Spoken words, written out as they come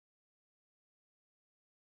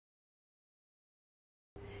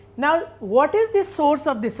Now, what is the source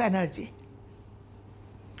of this energy?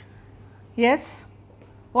 Yes,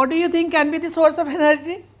 what do you think can be the source of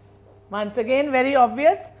energy? Once again, very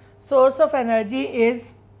obvious, source of energy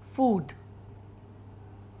is food.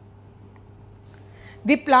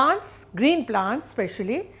 The plants, green plants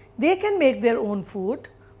especially, they can make their own food,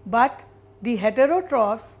 but the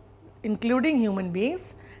heterotrophs, including human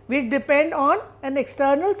beings, which depend on an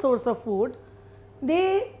external source of food,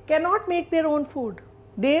 they cannot make their own food.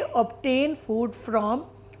 They obtain food from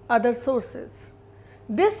other sources.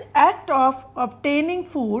 This act of obtaining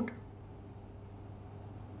food,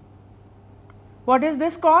 what is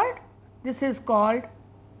this called? This is called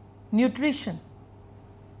nutrition.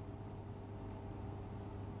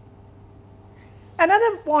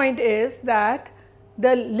 Another point is that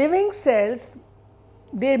the living cells,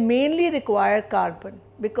 they mainly require carbon,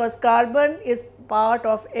 because carbon is part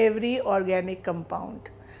of every organic compound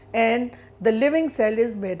and the living cell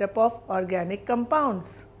is made up of organic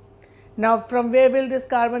compounds. Now, from where will this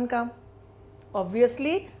carbon come?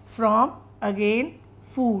 Obviously, from again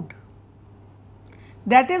food.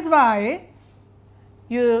 That is why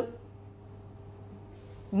you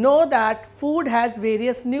know that food has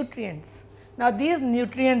various nutrients. Now, these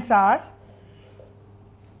nutrients are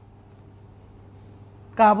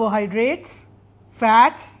carbohydrates,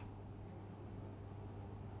 fats,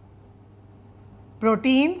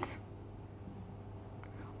 proteins,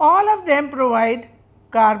 all of them provide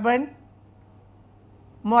carbon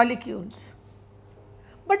molecules.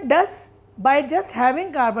 But by just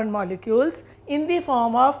having carbon molecules in the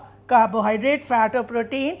form of carbohydrate, fat or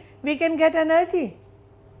protein, we can get energy?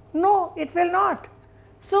 No, it will not.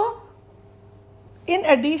 So, in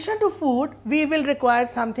addition to food, we will require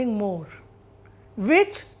something more,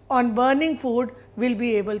 which on burning food will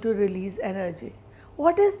be able to release energy.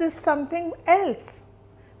 What is this something else?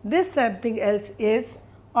 This something else is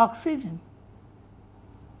oxygen.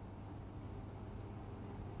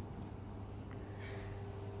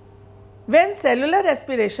 When cellular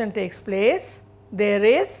respiration takes place, there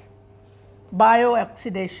is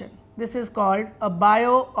bio-oxidation. This is called a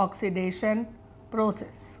bio-oxidation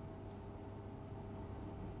process.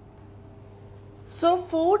 So,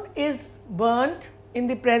 food is burnt in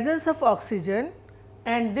the presence of oxygen,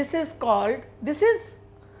 and this is called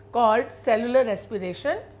cellular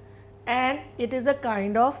respiration, and it is a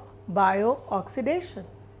kind of bio-oxidation.